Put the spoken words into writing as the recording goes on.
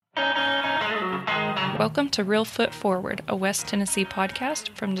Welcome to Real Foot Forward, a West Tennessee podcast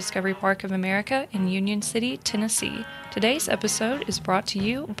from Discovery Park of America in Union City, Tennessee. Today's episode is brought to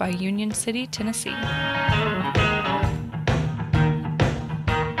you by Union City, Tennessee.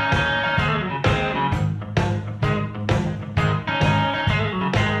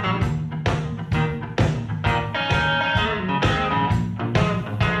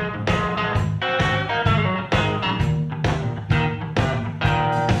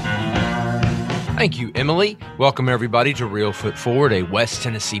 Thank you, Emily. Welcome, everybody, to Real Foot Forward, a West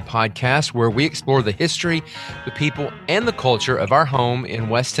Tennessee podcast where we explore the history, the people, and the culture of our home in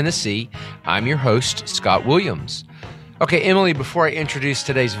West Tennessee. I'm your host, Scott Williams. Okay, Emily, before I introduce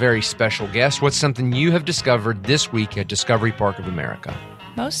today's very special guest, what's something you have discovered this week at Discovery Park of America?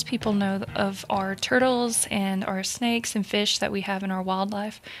 Most people know of our turtles and our snakes and fish that we have in our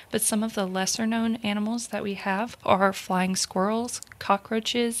wildlife, but some of the lesser-known animals that we have are flying squirrels,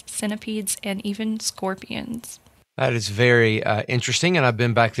 cockroaches, centipedes, and even scorpions. That is very interesting, and I've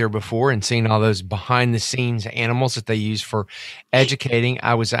been back there before and seen all those behind-the-scenes animals that they use for educating.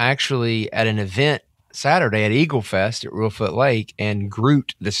 I was actually at an event Saturday at Eagle Fest at Reelfoot Lake, and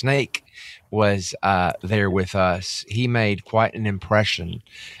Groot the snake was there with us. He made quite an impression.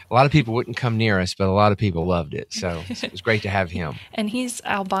 A lot of people wouldn't come near us, but a lot of people loved it. So it was great to have him. And he's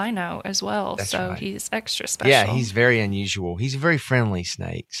albino as well, That's so right. He's extra special. Yeah, he's very unusual. He's a very friendly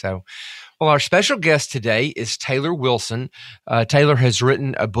snake. So, well, our special guest today is Taylor Wilson. Taylor has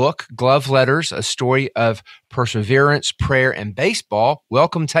written a book, Glove Letters, a story of perseverance, prayer, and baseball.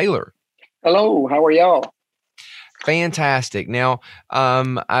 Welcome, Taylor. Hello, how are y'all? Fantastic. Now,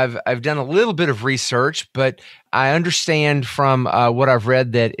 I've done a little bit of research, but I understand from what I've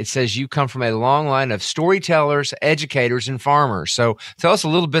read that it says you come from a long line of storytellers, educators, and farmers. So tell us a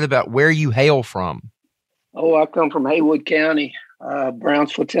little bit about where you hail from. Oh, I come from Haywood County,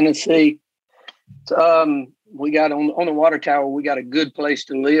 Brownsville, Tennessee. We got on the water tower, we got a good place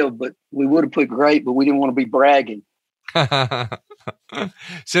to live, but we would have put great, but we didn't want to be bragging.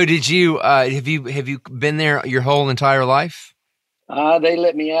 So did you, have you been there your whole entire life? They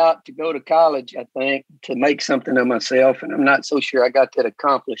let me out to go to college, I think, to make something of myself. And I'm not so sure I got that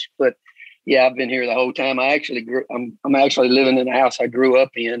accomplished, but yeah, I've been here the whole time. I'm actually living in the house I grew up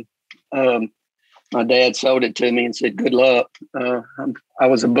in. My dad sold it to me and said, good luck. I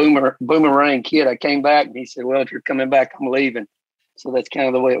was a boomerang kid. I came back and he said, well, if you're coming back, I'm leaving. So that's kind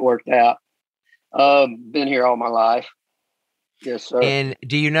of the way it worked out. Been here all my life. Yes, sir. And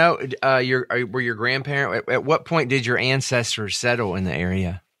do you know, were your grandparents, at what point did your ancestors settle in the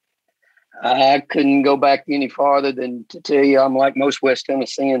area? I couldn't go back any farther than to tell you I'm like most West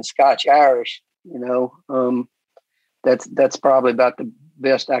Tennesseans, Scotch Irish. That's probably about the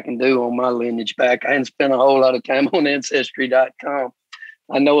best I can do on my lineage back. I hadn't spent a whole lot of time on Ancestry.com.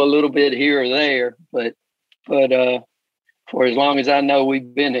 I know a little bit here or there, but for as long as I know,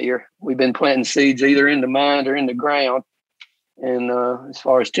 we've been here. We've been planting seeds either in the mind or in the ground. And as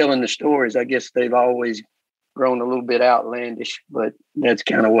far as telling the stories, I guess they've always grown a little bit outlandish, but that's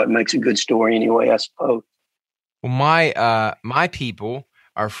kind of what makes a good story anyway, I suppose. Well, my people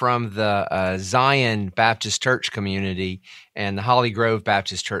are from the Zion Baptist Church community and the Holly Grove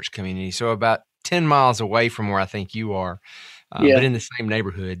Baptist Church community. So about 10 miles away from where I think you are, but in the same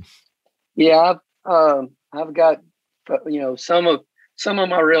neighborhood. Yeah, I've got, some of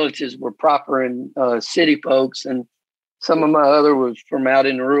my relatives were proper and city folks, and some of my other was from out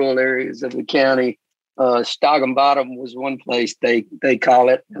in the rural areas of the county. Stogham Bottom was one place they call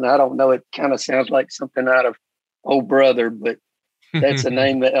it. And I don't know, it kind of sounds like something out of Oh Brother, but that's a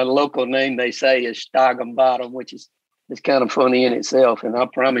local name they say is Stogham Bottom, which is kind of funny in itself. And I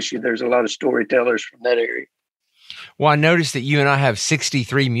promise you there's a lot of storytellers from that area. Well, I noticed that you and I have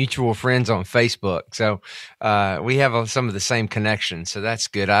 63 mutual friends on Facebook. So we have some of the same connections. So that's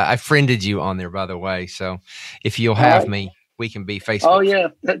good. I friended you on there, by the way. So if you'll have me, we can be Facebook. Oh, yeah,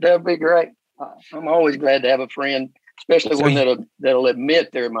 that'd be great. I'm always glad to have a friend, especially one that'll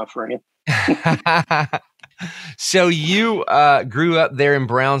admit they're my friend. So you grew up there in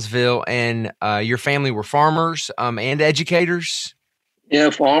Brownsville, and your family were farmers and educators?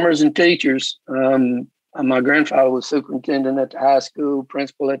 Yeah, farmers and teachers. My grandfather was superintendent at the high school,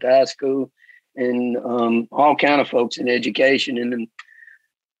 principal at the high school, and all kind of folks in education. And then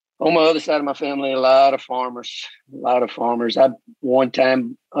on my other side of my family, a lot of farmers. One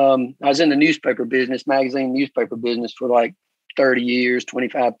time, I was in the newspaper business, magazine newspaper business for like 30 years,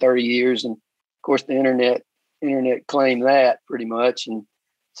 25, 30 years. And of course, the internet claimed that pretty much. And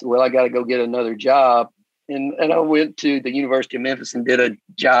so, well, I got to go get another job. And I went to the University of Memphis and did a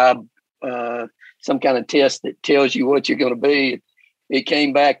job, some kind of test that tells you what you're going to be. it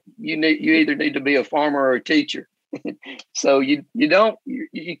came back. You either need to be a farmer or a teacher. So you can't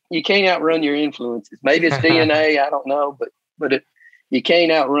outrun your influences. Maybe it's DNA, I don't know, but you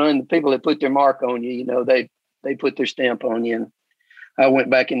can't outrun the people that put their mark on you. You know, they put their stamp on you. And I went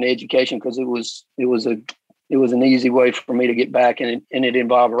back into education because it was an easy way for me to get back, and it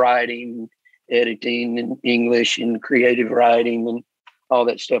involved writing, editing, and English, and creative writing, and all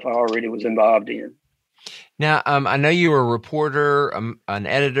that stuff I already was involved in. Now, I know you were a reporter, an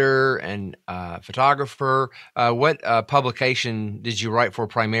editor, and photographer. What publication did you write for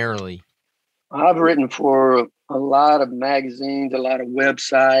primarily? I've written for a lot of magazines, a lot of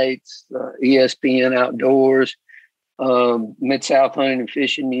websites, ESPN Outdoors, Mid-South Hunting and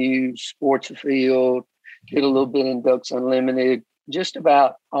Fishing News, Sports Afield, did a little bit in Ducks Unlimited. Just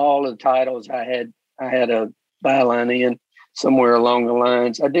about all of the titles I had a byline in somewhere along the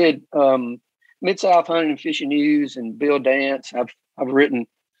lines. I did Mid-South Hunting and Fishing News and Bill Dance. I've written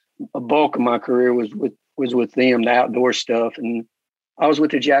a bulk of my career was with them, the outdoor stuff, and I was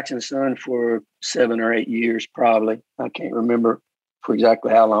with the Jackson Sun for 7 or 8 years, probably. I can't remember for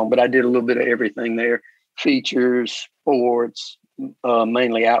exactly how long, but I did a little bit of everything there: features, sports,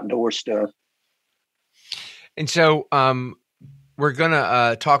 mainly outdoor stuff. And so we're going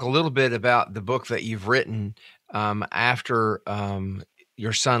to talk a little bit about the book that you've written after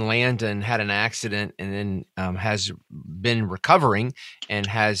your son Landon had an accident and then has been recovering and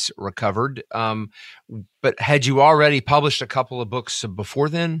has recovered. But had you already published a couple of books before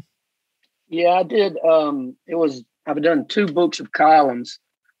then? Yeah, I did. I've done 2 books of columns.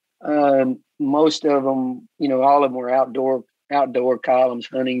 Most of them, all of them were outdoor columns: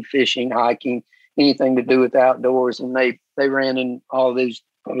 hunting, fishing, hiking, anything to do with outdoors. And they ran in all these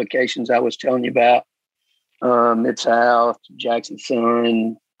publications I was telling you about. Mid-South, Jackson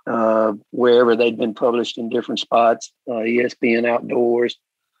Sun, wherever they'd been published in different spots, ESPN Outdoors.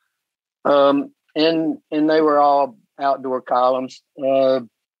 And they were all outdoor columns. The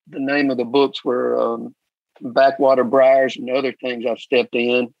name of the books were Backwater Briars and Other Things I've Stepped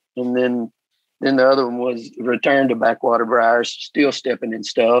In. And then the other one was Return to Backwater Briars, Still Stepping in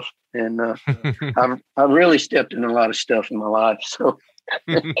Stuff. And I've really stepped in a lot of stuff in my life. So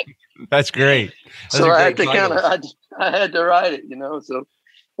that's great. So I had to I had to write it, So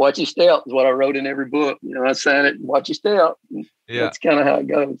watch your step is what I wrote in every book. I signed it, watch your step. Yeah. That's kind of how it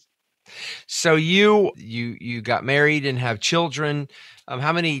goes. So you got married and have children.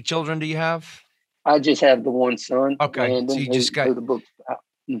 How many children do you have? I just have the one son. Okay. Landon, so you just got the book.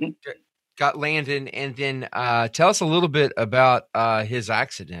 Mm-hmm. Got Landon, and then tell us a little bit about his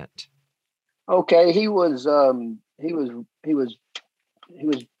accident. Okay. He was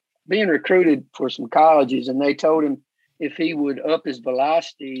being recruited for some colleges, and they told him if he would up his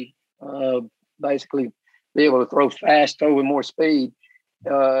velocity, basically be able to throw fast, throw with more speed,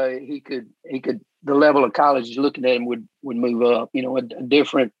 he could the level of colleges looking at him would move up. A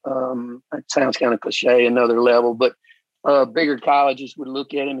different, it sounds kind of cliche, another level, but bigger colleges would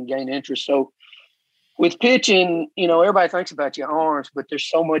look at him and gain interest. So with pitching, everybody thinks about your arms, but there's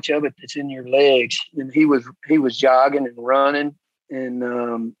so much of it that's in your legs. And he was jogging and running,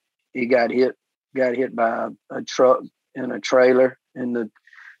 and he got hit by a truck and a trailer, and the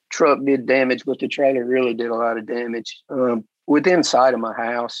truck did damage, but the trailer really did a lot of damage within sight of my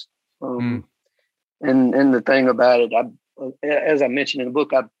house. And the thing about it, as I mentioned in the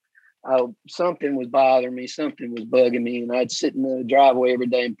book, something was bothering me, something was bugging me, and I'd sit in the driveway every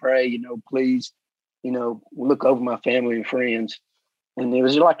day and pray, please, look over my family and friends. And it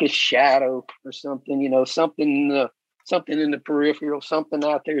was like a shadow or something, something in the peripheral, something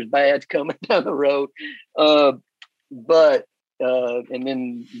out there is bad coming down the road. And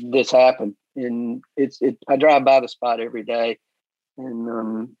then this happened, and I drive by the spot every day.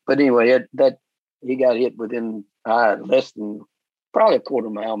 And, but anyway, that he got hit within less than probably a quarter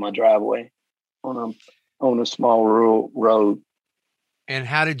mile of my driveway on a small rural road. And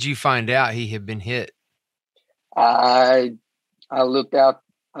how did you find out he had been hit? I looked out.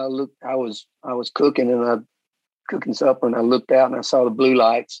 I was cooking, and I cooking supper, and I looked out and I saw the blue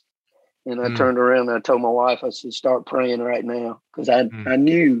lights, and I turned around and I told my wife, I said, start praying right now, because I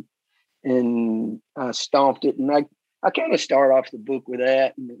knew, and I stomped it. And I kind of start off the book with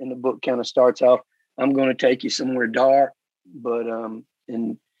that, and the book kind of starts off, I'm going to take you somewhere dark, but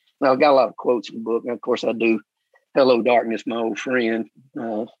and I've got a lot of quotes in the book, and of course I do Hello Darkness, my old friend,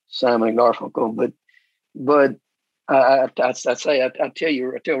 Simon Garfunkel, but I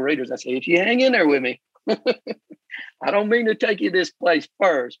tell readers, I say, if you hang in there with me, I don't mean to take you this place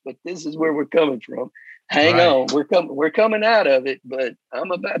first, but this is where we're coming from. Hang on, we're coming out of it, but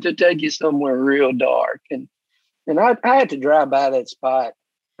I'm about to take you somewhere real dark. And And I had to drive by that spot.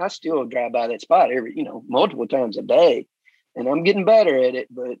 I still drive by that spot multiple times a day, and I'm getting better at it.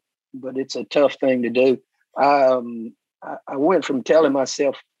 But it's a tough thing to do. I went from telling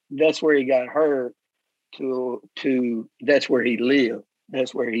myself that's where he got hurt to that's where he lived.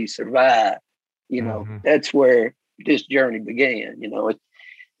 That's where he survived. That's where this journey began.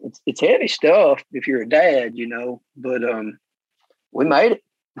 It's heavy stuff if you're a dad, but we made it.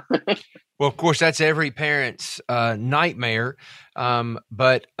 Well, of course, that's every parent's nightmare.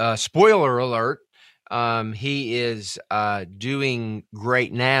 But spoiler alert, he is doing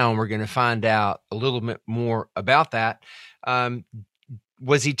great now, and we're going to find out a little bit more about that.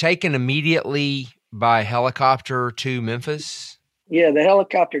 Was he taken immediately by helicopter to Memphis? Yeah, the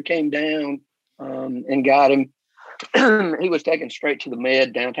helicopter came down and got him. He was taken straight to the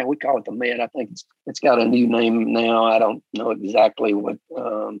Med downtown. We call it the Med. I think it's got a new name now. I don't know exactly what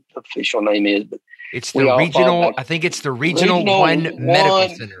the official name is, but it's the regional. I think it's the regional one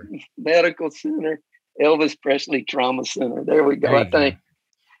medical center. Medical Center, Elvis Presley Trauma Center. There we go. I think,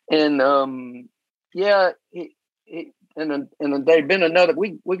 and yeah, and there'd been another.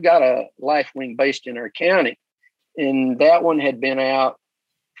 We've got a life wing based in our county, and that one had been out,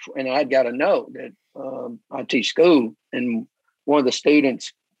 and I'd got a note that. I teach school, and one of the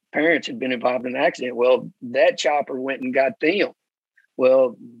students' parents had been involved in an accident. Well, that chopper went and got them.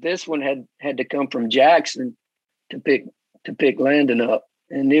 Well, this one had to come from Jackson to pick Landon up,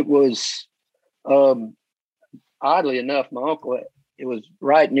 and it was oddly enough, my uncle. It was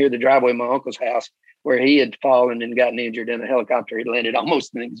right near the driveway of my uncle's house where he had fallen and gotten injured in a helicopter. He landed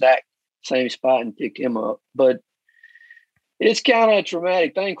almost in the exact same spot and picked him up, but. It's kind of a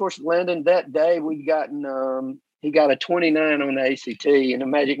traumatic thing. Of course, Landon, that day he got a 29 on the ACT, and the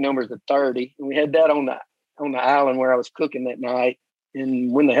magic number is a 30. And we had that on the island where I was cooking that night.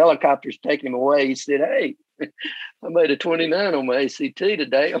 And when the helicopter's taking him away, he said, "Hey, I made a 29 on my ACT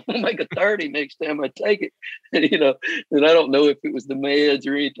today. I'm gonna make a 30 next time I take it." And I don't know if it was the meds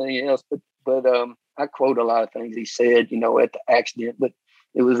or anything else, but I quote a lot of things he said, at the accident, but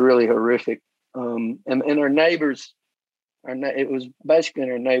it was really horrific. And our neighbors. It was basically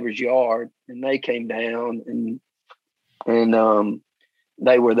in our neighbor's yard, and they came down and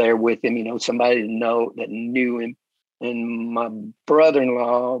they were there with him. Somebody that knew him, and my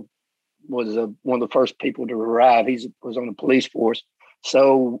brother-in-law was one of the first people to arrive. He was on the police force.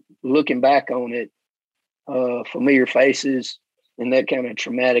 So looking back on it, familiar faces and that kind of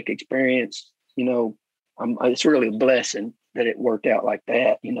traumatic experience, it's really a blessing that it worked out like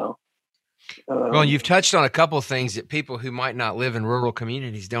that. Well, you've touched on a couple of things that people who might not live in rural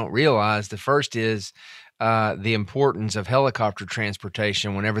communities don't realize. The first is the importance of helicopter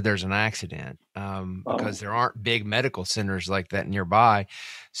transportation whenever there's an accident, because there aren't big medical centers like that nearby.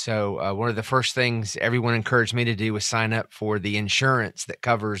 So one of the first things everyone encouraged me to do was sign up for the insurance that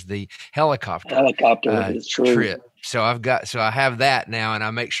covers the helicopter trip. So I have that now, and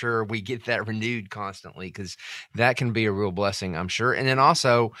I make sure we get that renewed constantly, because that can be a real blessing, I'm sure. And then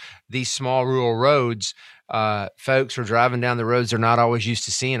also these small rural roads, folks are driving down the roads. They're not always used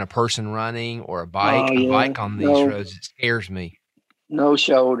to seeing a person running or a bike on these roads. It scares me. No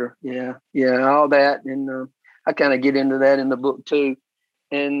shoulder. Yeah. All that. And I kind of get into that in the book too.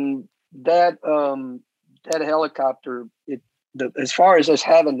 And that helicopter, as far as us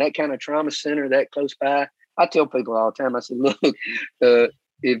having that kind of trauma center that close by, I tell people all the time, I said, look,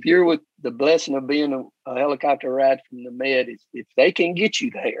 if you're with the blessing of being a helicopter ride from the Med, if they can get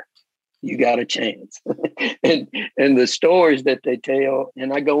you there, you got a chance. and the stories that they tell,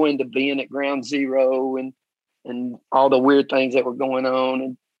 and I go into being at Ground Zero and all the weird things that were going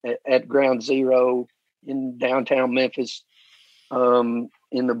on at Ground Zero in downtown Memphis, in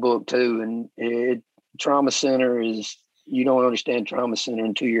the book too. And trauma center you don't understand trauma center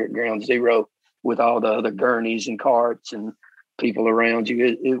until you're at Ground Zero with all the other gurneys and carts and people around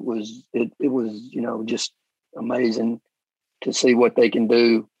you. It was just amazing to see what they can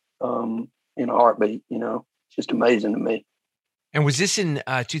do in a heartbeat. It's just amazing to me. And was this in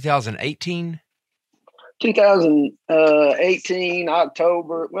 2018? 2018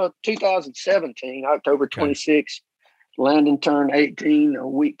 October. Well, 2017 October 26th. Landon turned 18 a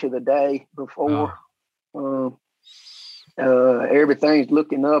week to the day before. Everything's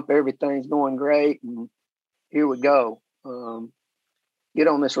looking up. Everything's going great, and here we go. Get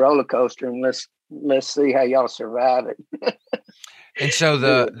on this roller coaster, and let's see how y'all survive it. And so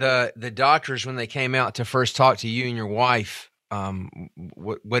the doctors, when they came out to first talk to you and your wife,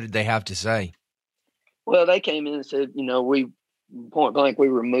 what did they have to say? Well, they came in and said, we point blank, we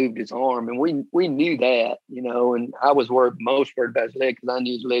removed his arm, and we knew that, and I was most worried about his leg because I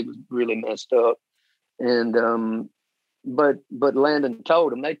knew his leg was really messed up. And but Landon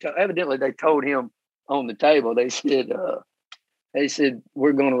told him, evidently they told him on the table, they said,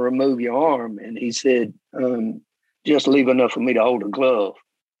 we're going to remove your arm. And he said, just leave enough for me to hold a glove.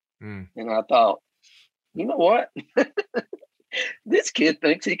 And I thought, you know what? This kid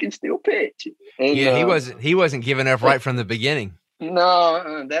thinks he can still pitch. And, he wasn't giving up right from the beginning.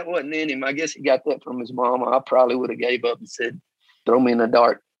 No, that wasn't in him. I guess he got that from his mama. I probably would have gave up and said, throw me in a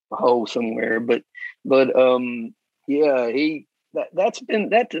dark hole somewhere. But yeah, that's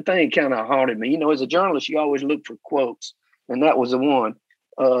the thing kind of haunted me. You know, as a journalist, you always look for quotes, and that was the one.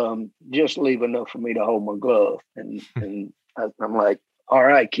 Just leave enough for me to hold my glove. And I'm like, all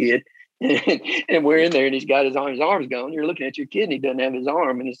right, kid. And we're in there, and he's got his arm's gone. You're looking at your kid, and he doesn't have his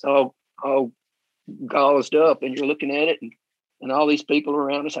arm, and it's all gauzed up, and you're looking at it, and all these people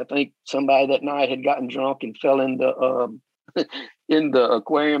around us. I think somebody that night had gotten drunk and fell in the in the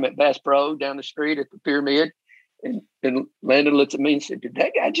aquarium at Bass Pro down the street at the Pyramid. And Landon looks at me and said, "Did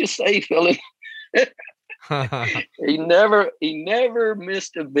that guy just say he fell in?" He never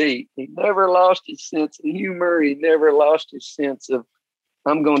missed a beat. He never lost his sense of humor. He never lost his sense of,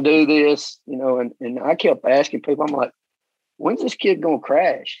 I'm going to do this, you know. And I kept asking people, I'm like, when's this kid going to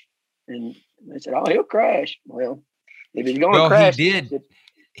crash? And they said, oh, he'll crash. Well, if he's going to crash.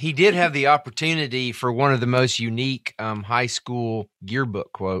 He did have the opportunity for one of the most unique high school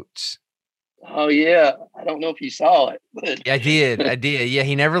yearbook quotes. Oh, yeah. I don't know if you saw it. But. I did. Yeah,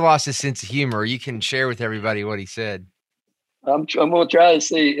 he never lost his sense of humor. You can share with everybody what he said. I'm going to try to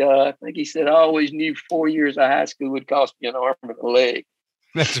see. I think he said, I always knew 4 years of high school would cost me an arm and a leg.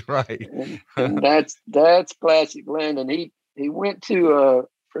 That's right. and that's classic Landon. He went to a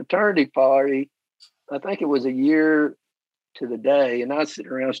fraternity party. I think it was a year to the day. And I was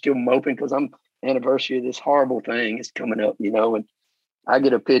sitting around still moping because I'm anniversary of this horrible thing is coming up, you know, and I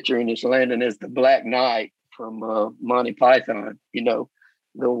get a picture and it's Landon as the Black Knight from Monty Python, you know,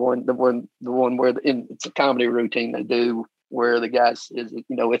 the one where it's a comedy routine they do where the guy says, you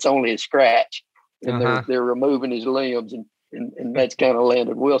know, it's only a scratch, and they're removing his limbs, and that's kind of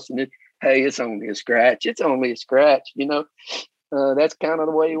Landon Wilson. Hey, it's only a scratch. It's only a scratch, you know. That's kind of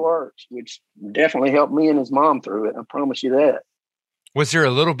the way he works, which definitely helped me and his mom through it. I promise you that. Was there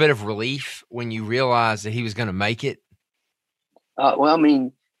a little bit of relief when you realized that he was going to make it? Well, I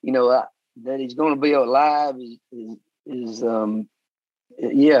mean, you know, that he's going to be alive is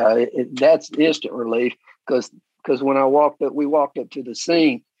that's instant relief because when we walked up to the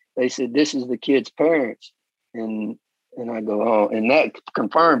scene, they said, this is the kid's parents. And I go, oh, and that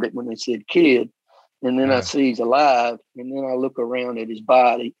confirmed it when they said kid. And then I see he's alive, and then I look around at his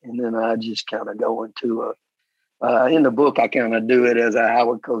body, and then I just kind of go into in the book, I kind of do it as a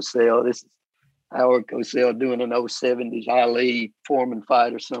Howard Cosell. This is Howard Cosell doing an old 70s Ali Foreman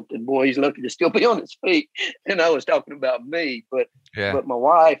fight or something. Boy, he's lucky to still be on his feet. And I was talking about me, but my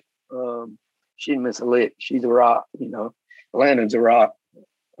wife, she didn't miss a lick. She's a rock, you know. Landon's a rock.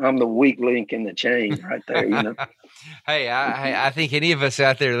 I'm the weak link in the chain right there, you know. Hey, I think any of us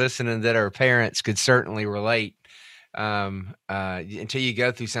out there listening that are parents could certainly relate. Until you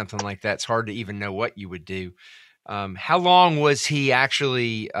go through something like that, it's hard to even know what you would do. How long was he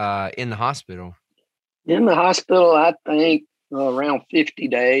actually in the hospital? In the hospital, I think around 50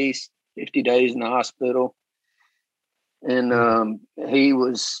 days in the hospital. And he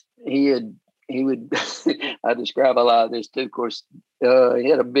would, I describe a lot of this too. Of course, he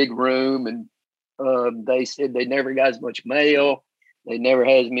had a big room, and they said they never got as much mail. They never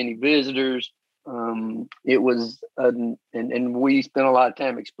had as many visitors. It was, and we spent a lot of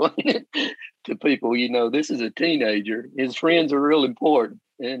time explaining it to people, you know, this is a teenager. His friends are real important.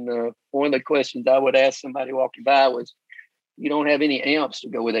 And one of the questions I would ask somebody walking by was, you don't have any amps to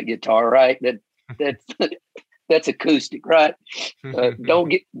go with that guitar, right? That's acoustic, right? Don't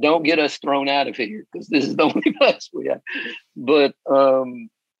get us thrown out of here because this is the only place we have. But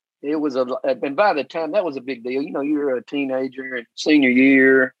it was and by the time that was a big deal, you know, you're a teenager and senior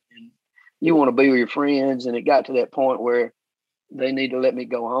year and you want to be with your friends. And it got to that point where they need to let me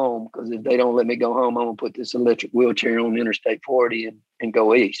go home because if they don't let me go home, I'm going to put this electric wheelchair on Interstate 40 and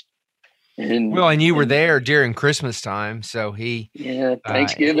go east. And you were there during Christmas time. So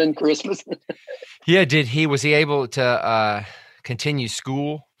Thanksgiving, Christmas. Yeah. Was he able to continue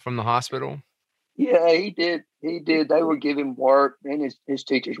school from the hospital? Yeah, he did. They would give him work, and his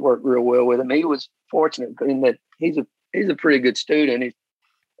teachers worked real well with him. He was fortunate in that he's a pretty good student. He's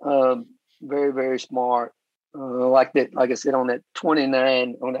very, very smart. Like I said, on that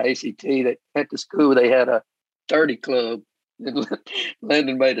 29 on the ACT, that at the school they had a 30 club. And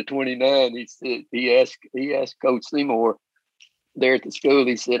Landon made a 29. He said he asked Coach Seymour, there at the school.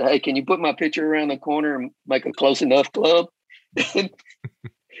 He said, "Hey, can you put my picture around the corner and make a close enough club?"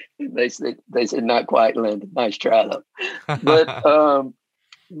 They said not quite, Landon. Nice try though.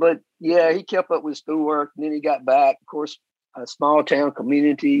 But yeah, he kept up with schoolwork, and then he got back. Of course, a small town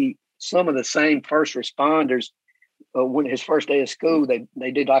community. Some of the same first responders. When his first day of school,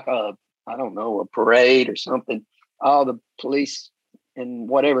 they did like a parade or something. All the police and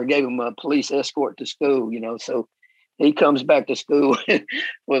whatever gave him a police escort to school. So he comes back to school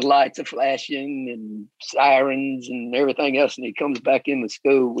with lights are flashing and sirens and everything else, and he comes back into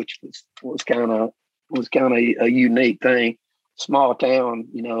school, which was kind of a unique thing. Small town,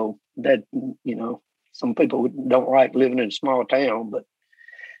 that some people don't like living in a small town, but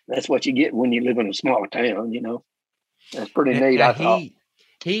that's what you get when you live in a small town. That's pretty neat. Now, I thought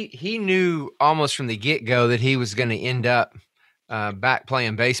he knew almost from the get-go that he was going to end up back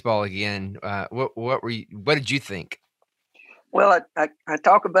playing baseball again. What did you think? Well, I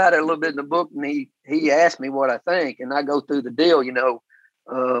talk about it a little bit in the book, and he asked me what I think, and I go through the deal.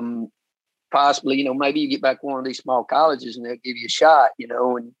 Possibly, maybe you get back to one of these small colleges and they'll give you a shot,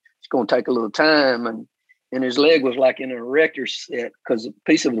 and it's going to take a little time. And his leg was like in a erector set because a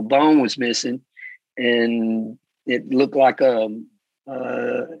piece of the bone was missing, and it looked like I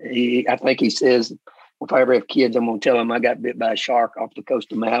think he says, if I ever have kids, I'm going to tell them I got bit by a shark off the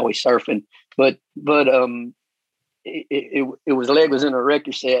coast of Maui surfing. But it was leg was in a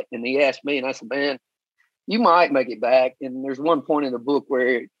erector set, and he asked me, and I said, "Man, you might make it back." And there's one point in the book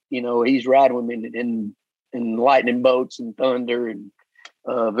where he's riding with me in lightning bolts and thunder and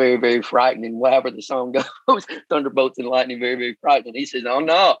very, very frightening. Whatever the song goes, thunderbolts and lightning, very, very frightening. He says, "Oh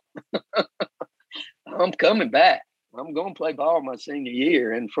no, I'm coming back. I'm going to play ball my senior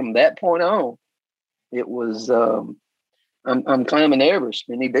year." And from that point on, it was I'm climbing Everest,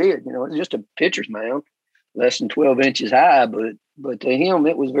 and he did. It's just a pitcher's mound, less than 12 inches high, but to him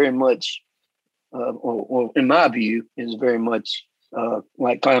it was very much, or in my view, is very much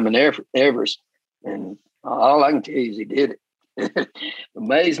like climbing Everest. And all I can tell you is he did it. It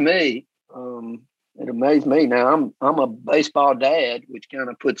amazed me. It amazed me. Now I'm a baseball dad, which kind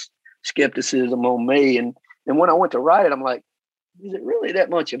of puts skepticism on me. And when I went to write it, I'm like, is it really that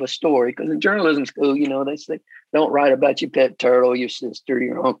much of a story? Because in journalism school, they say don't write about your pet turtle, your sister,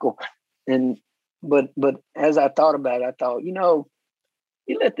 your uncle. But as I thought about it, I thought, you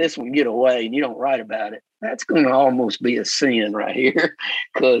let this one get away and you don't write about it, that's going to almost be a sin right here,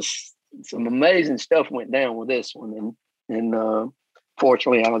 because some amazing stuff went down with this one. And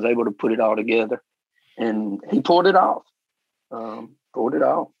fortunately, I was able to put it all together, and he pulled it off.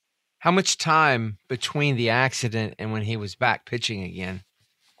 How much time between the accident and when he was back pitching again?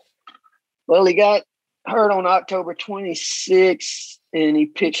 Well, he got hurt on October 26th, and he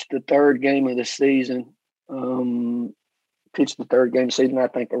pitched the third game of the season. I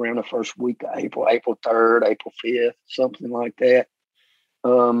think around the first week of April 3rd, April 5th, something like that.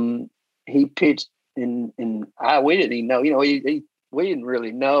 He pitched, and we didn't even know. We didn't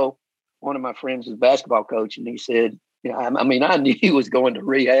really know. One of my friends was a basketball coach, and he said, I knew he was going to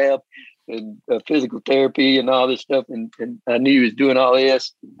rehab and physical therapy and all this stuff, and I knew he was doing all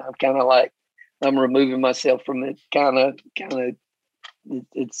this. I'm kind of like, I'm removing myself from it. Kind of,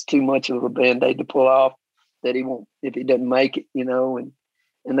 it's too much of a Band-Aid to pull off that he won't, if he doesn't make it, and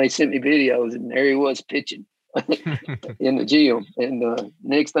they sent me videos, and there he was pitching in the gym. And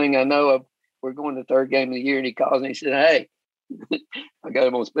next thing I know, we're going to the third game of the year, and he calls me. He said, "Hey," I got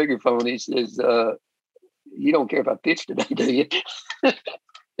him on speakerphone. He says, "You don't care if I pitch today, do you?"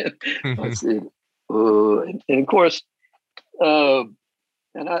 I said, and of course, and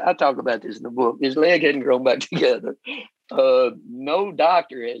I talk about this in the book. His leg hadn't grown back together. No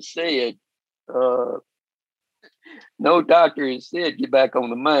doctor has said get back on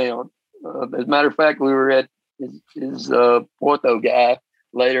the mound. As a matter of fact, we were at his ortho guy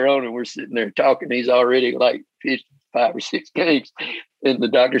later on, and we're sitting there talking. He's already like pitched 5 or 6 games, and the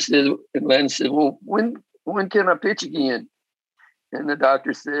doctor says, and Landon said, "Well, when can I pitch again?" And the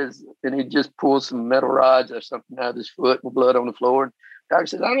doctor says, and he just pulls some metal rods or something out of his foot with blood on the floor. And the doctor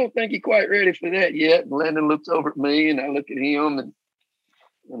says, "I don't think you're quite ready for that yet." And Landon looks over at me, and I look at him, and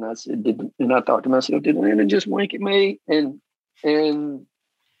I said, and I thought to myself, did Landon just wink at me? And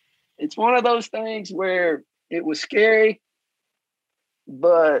it's one of those things where it was scary,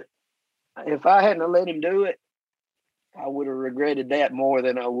 but if I hadn't let him do it, I would have regretted that more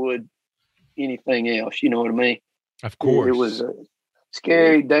than I would anything else. You know what I mean? Of course. It was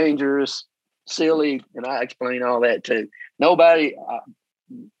scary, dangerous, silly, and I explain all that too. My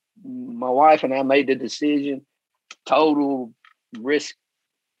wife and I made the decision, total risk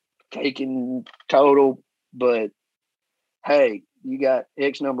taking, total, but hey, you got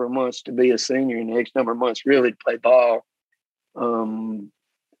X number of months to be a senior and X number of months really to play ball.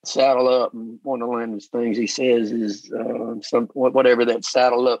 Saddle up. And one of Landon's things he says is whatever that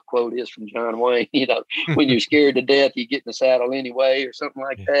saddle up quote is from John Wayne. When you're scared to death, you get in the saddle anyway, or something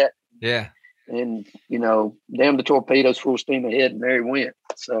like that. Yeah. And damn the torpedoes, full steam ahead, and there he went.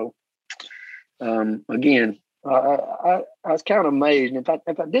 So again, I was kind of amazed. And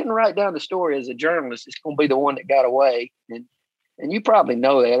if I didn't write down the story as a journalist, it's going to be the one that got away. And you probably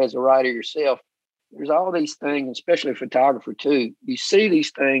know that as a writer yourself. There's all these things, especially a photographer too. You see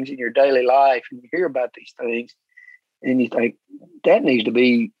these things in your daily life, and you hear about these things, and you think that needs to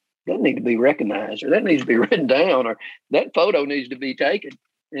be recognized, or that needs to be written down, or that photo needs to be taken.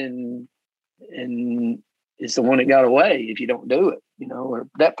 And it's the one that got away if you don't do it, or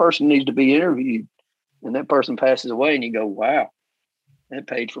that person needs to be interviewed, and that person passes away, and you go, wow, that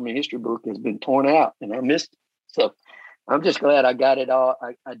page from a history book has been torn out, and I missed it. So I'm just glad I got it all.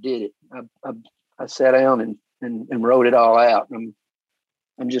 I did it. I sat down and wrote it all out. I'm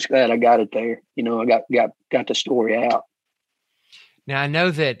just glad I got it there. I got the story out. Now I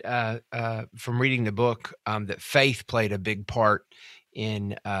know that from reading the book that faith played a big part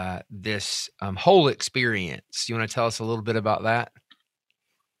in this whole experience. You want to tell us a little bit about that?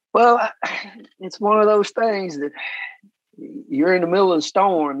 Well, it's one of those things that you're in the middle of the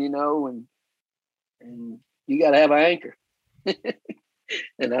storm, and you got to have an anchor.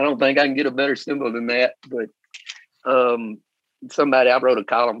 And I don't think I can get a better symbol than that. But I wrote a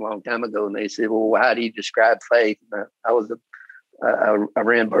column a long time ago, and they said, well, how do you describe faith? And I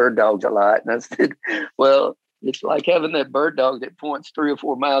ran bird dogs a lot. And I said, well, it's like having that bird dog that points 3 or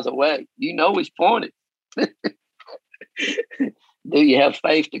 4 miles away. He's pointed. Do you have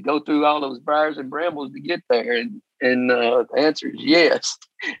faith to go through all those briars and brambles to get there? And the answer is yes,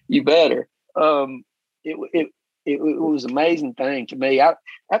 you better. It was an amazing thing to me.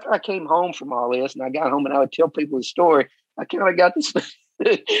 After I came home from all this, and I got home and I would tell people the story, I kind of got this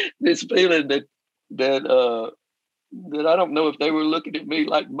this feeling that I don't know if they were looking at me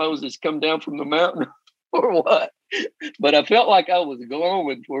like Moses come down from the mountain or what. But I felt like I was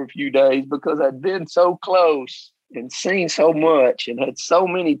glowing for a few days because I'd been so close and seen so much and had so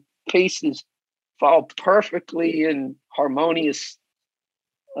many pieces fall perfectly in harmonious.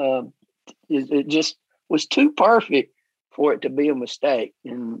 It just was too perfect for it to be a mistake.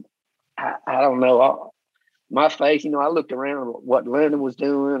 And I don't know. My faith, I looked around what Landon was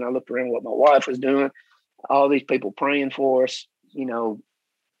doing. I looked around what my wife was doing. All these people praying for us.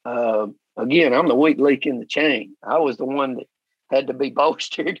 Again, I'm the weak link in the chain. I was the one that had to be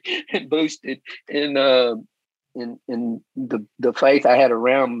bolstered and boosted. And the faith I had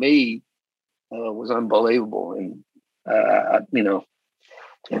around me was unbelievable. And,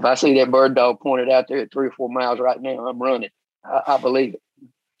 if I see that bird dog pointed out there at 3 or 4 miles right now, I'm running. I believe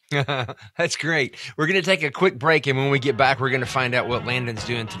it. That's great. We're going to take a quick break, and when we get back, we're going to find out what Landon's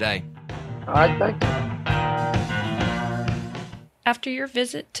doing today. All right, thank you. After your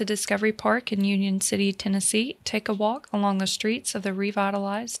visit to Discovery Park in Union City, Tennessee, take a walk along the streets of the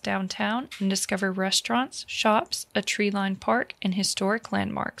revitalized downtown and discover restaurants, shops, a tree-lined park, and historic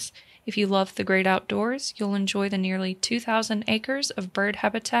landmarks. If you love the great outdoors, you'll enjoy the nearly 2,000 acres of bird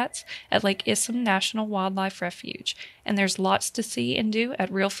habitats at Lake Issam National Wildlife Refuge, and there's lots to see and do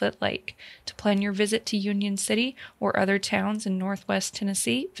at Reelfoot Lake. To plan your visit to Union City or other towns in northwest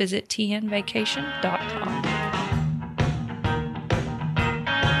Tennessee, visit tnvacation.com.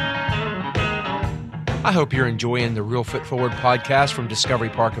 I hope you're enjoying the Real Foot Forward podcast from Discovery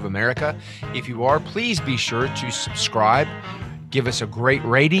Park of America. If you are, please be sure to subscribe, give us a great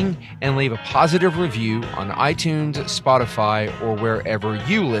rating, and leave a positive review on iTunes, Spotify, or wherever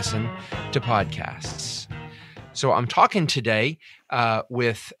you listen to podcasts. So I'm talking today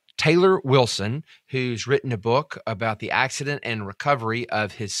with Taylor Wilson, who's written a book about the accident and recovery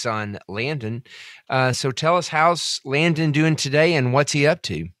of his son, Landon. So tell us, how's Landon doing today and what's he up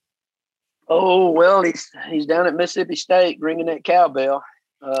to? Oh, well, he's down at Mississippi State ringing that cowbell.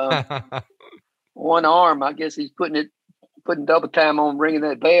 One arm, I guess he's putting double time on ringing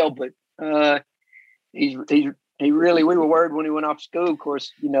that bell, but he really, we were worried when he went off school, of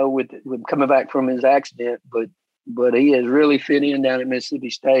course, with coming back from his accident, but he has really fit in down at Mississippi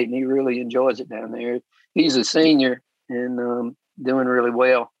State, and he really enjoys it down there. He's a senior and doing really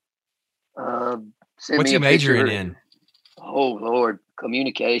well. What's he majoring in? Oh, Lord,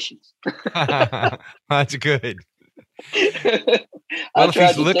 communications. That's good. Well, if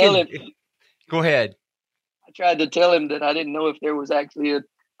he's looking, go ahead. I tried to tell him that I didn't know if there was actually an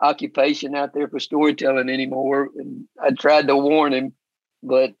occupation out there for storytelling anymore. And I tried to warn him,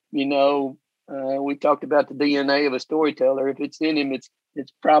 but We talked about the DNA of a storyteller. If it's in him, it's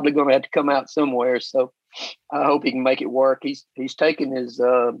probably going to have to come out somewhere. So I hope he can make it work. He's taking his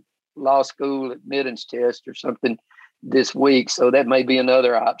law school admittance test or something this week, so that may be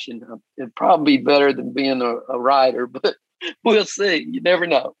another option. It'd probably be better than being a writer, but we'll see. You never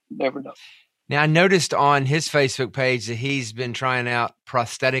know. You never know. Now, I noticed on his Facebook page that he's been trying out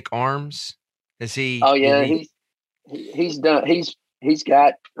prosthetic arms. Is he? Oh yeah, he's done. He's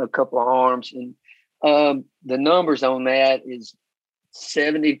got a couple of arms, and the numbers on that is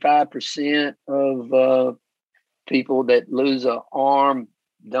 75% of people that lose an arm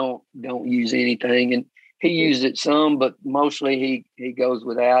don't use anything, and he uses it some, but mostly he goes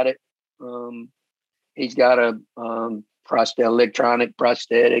without it. He's got a electronic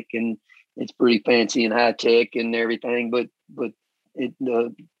prosthetic, and it's pretty fancy and high tech and everything. But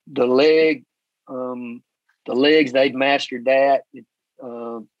the leg, the legs, they've mastered that.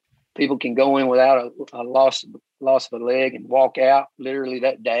 People can go in without a loss of a leg and walk out literally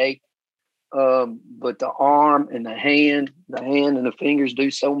that day. But the arm and the hand and the fingers do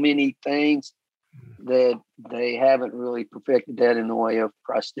so many things that they haven't really perfected that in the way of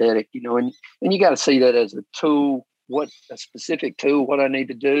prosthetic, and you got to see that as a tool, a specific tool, what I need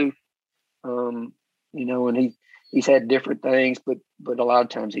to do. And he's had different things, but a lot of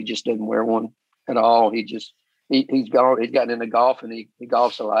times he just doesn't wear one at all. He's gotten into golf, and he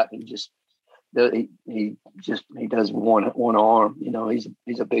golfs a lot. He does one arm.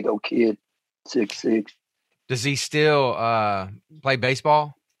 He's a big old kid, 6'6". Does he still play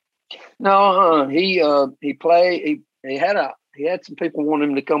baseball? No, he had some people want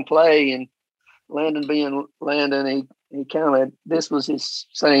him to come play, and Landon being Landon, he kind of, this was his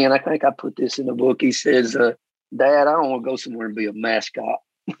saying, and I think I put this in the book. He says, "Dad, I don't want to go somewhere and be a mascot."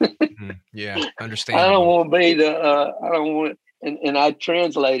 Yeah, understand. I don't want to be I don't want, and I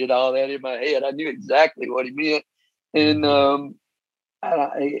translated all that in my head. I knew exactly what he meant, and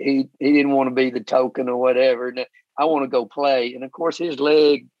he didn't want to be the token or whatever. And I want to go play, and of course his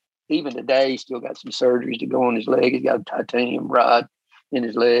leg, even today, he's still got some surgeries to go on his leg. He's got a titanium rod in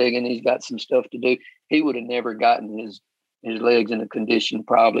his leg, and he's got some stuff to do. He would have never gotten his legs in a condition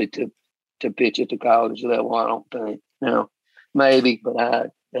probably to pitch at the college level, I don't think. Maybe,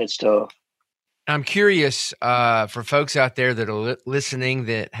 but that's tough. I'm curious for folks out there that are listening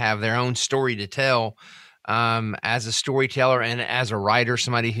that have their own story to tell, as a storyteller and as a writer,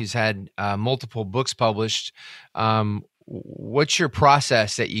 somebody who's had multiple books published. What's your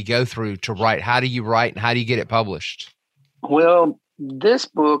process that you go through to write? How do you write, and how do you get it published? Well, this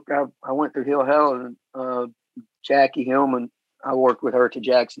book, I went through Hill Helen, Jackie Hillman. I worked with her to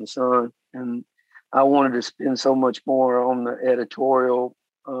Jackson's Son, and I wanted to spend so much more on the editorial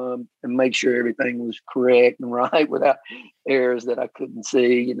and make sure everything was correct and right without errors that I couldn't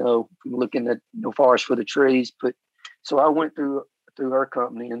see, looking at Forest for the Trees. But so I went through her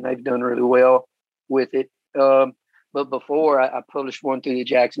company, and they've done really well with it. But before I published one through the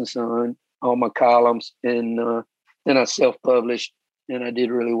Jackson Sun, all my columns, and then I self-published, and I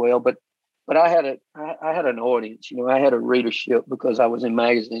did really well. But I had an audience, I had a readership because I was in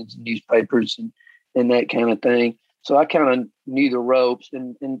magazines and newspapers and that kind of thing. So I kind of knew the ropes,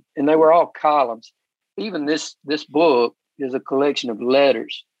 and they were all columns. Even this book is a collection of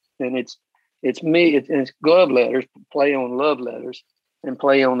letters, and it's glove letters, play on love letters, and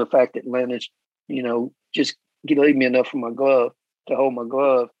play on the fact that Leonard's, just leave me enough for my glove to hold my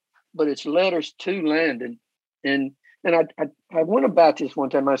glove. But it's letters to Landon, and I went about this one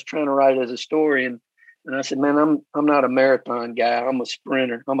time. I was trying to write it as a story, and I said, "Man, I'm not a marathon guy. I'm a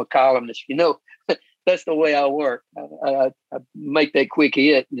sprinter. I'm a columnist. That's the way I work. I make that quick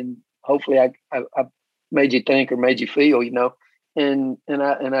hit, and hopefully I made you think or made you feel, And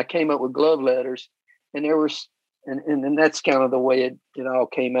I came up with glove letters, and there was, and that's kind of the way it all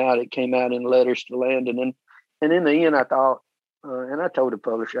came out. It came out in letters to Landon, and in the end, I thought, and I told the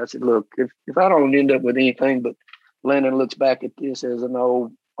publisher, I said, "Look, if I don't end up with anything, but Landon looks back at this as an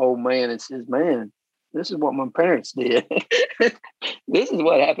old man and says, man, this is what my parents did. This is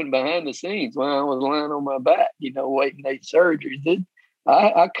what happened behind the scenes when I was lying on my back, waiting 8 surgeries.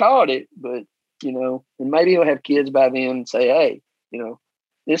 I caught it, but, and maybe he'll have kids by then and say, hey,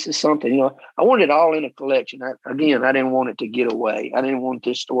 this is something, I want it all in a collection. I didn't want it to get away. I didn't want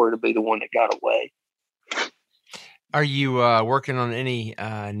this story to be the one that got away." Are you working on any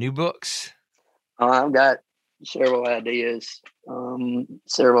new books? I've got several ideas.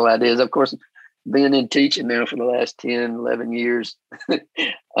 Of course, being in teaching now for the last 10, 11 years,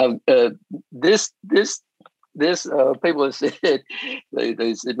 this people have said,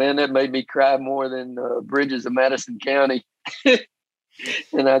 they said, man, that made me cry more than Bridges of Madison County.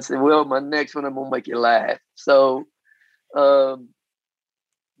 And I said, well, my next one, I'm going to make you laugh. So my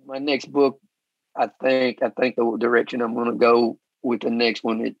next book, I think the direction I'm going to go with the next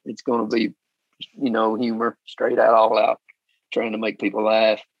one, it's going to be, humor, straight out, all out, trying to make people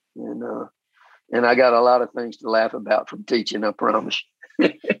laugh. And I got a lot of things to laugh about from teaching, I promise.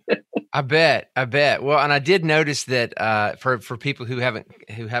 I bet. Well, and I did notice that for people who haven't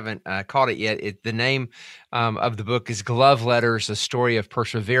caught it yet, the name of the book is Glove Letters: A Story of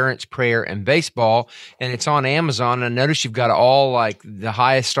Perseverance, Prayer, and Baseball, and it's on Amazon. And I noticed you've got all like the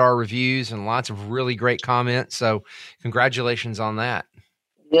highest star reviews and lots of really great comments. So, congratulations on that.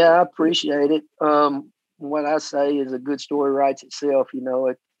 Yeah, I appreciate it. What I say is a good story writes itself.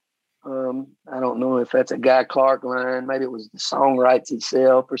 I don't know if that's a Guy Clark line. Maybe it was the song writes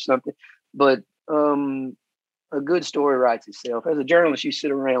itself or something. But a good story writes itself. As a journalist, you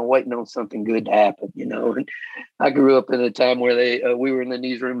sit around waiting on something good to happen, And I grew up in a time where we were in the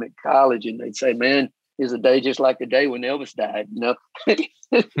newsroom at college, and they'd say, "Man, is a day just like the day when Elvis died?"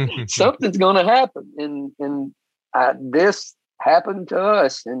 Something's going to happen, and this happened to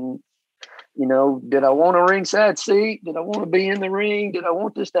us, and. Did I want a ringside seat? Did I want to be in the ring? Did I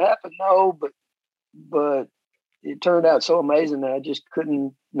want this to happen? No, but it turned out so amazing that I just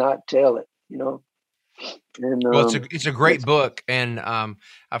couldn't not tell it, And well, it's a great book, and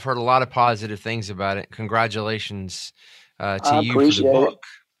I've heard a lot of positive things about it. Congratulations to you for the book.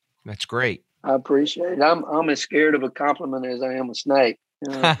 That's great. I appreciate it. I'm as scared of a compliment as I am a snake.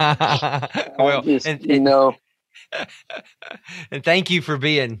 Well, and thank you for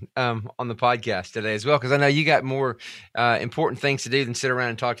being on the podcast today as well, because I know you got more important things to do than sit around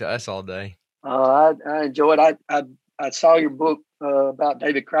and talk to us all day. I enjoyed it. I saw your book about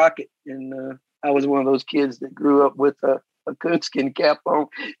David Crockett, and I was one of those kids that grew up with a coonskin cap on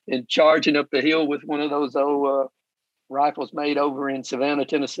and charging up the hill with one of those old rifles made over in Savannah,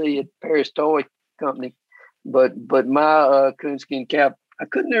 Tennessee at Paris Toy Company. But my coonskin cap, I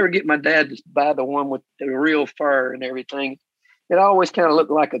could never get my dad to buy the one with the real fur and everything. It always kind of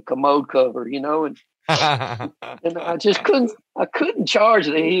looked like a commode cover, and and I just couldn't charge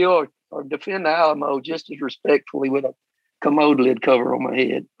the hill or defend the Alamo just as respectfully with a commode lid cover on my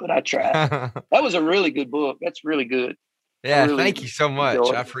head. But I tried. That was a really good book. That's really good. Yeah, really thank you so much.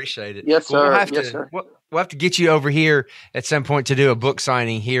 I appreciate it. Yes, sir. Sir. We'll have to get you over here at some point to do a book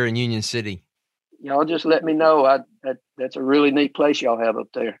signing here in Union City. Y'all just let me know. That's a really neat place y'all have up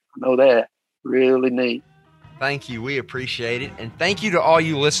there. I know that. Really neat. Thank you. We appreciate it. And thank you to all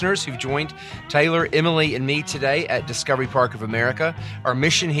you listeners who've joined Taylor, Emily, and me today at Discovery Park of America. Our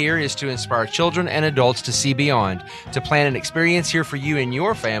mission here is to inspire children and adults to see beyond. To plan an experience here for you and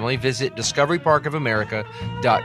your family, visit discoveryparkofamerica.com.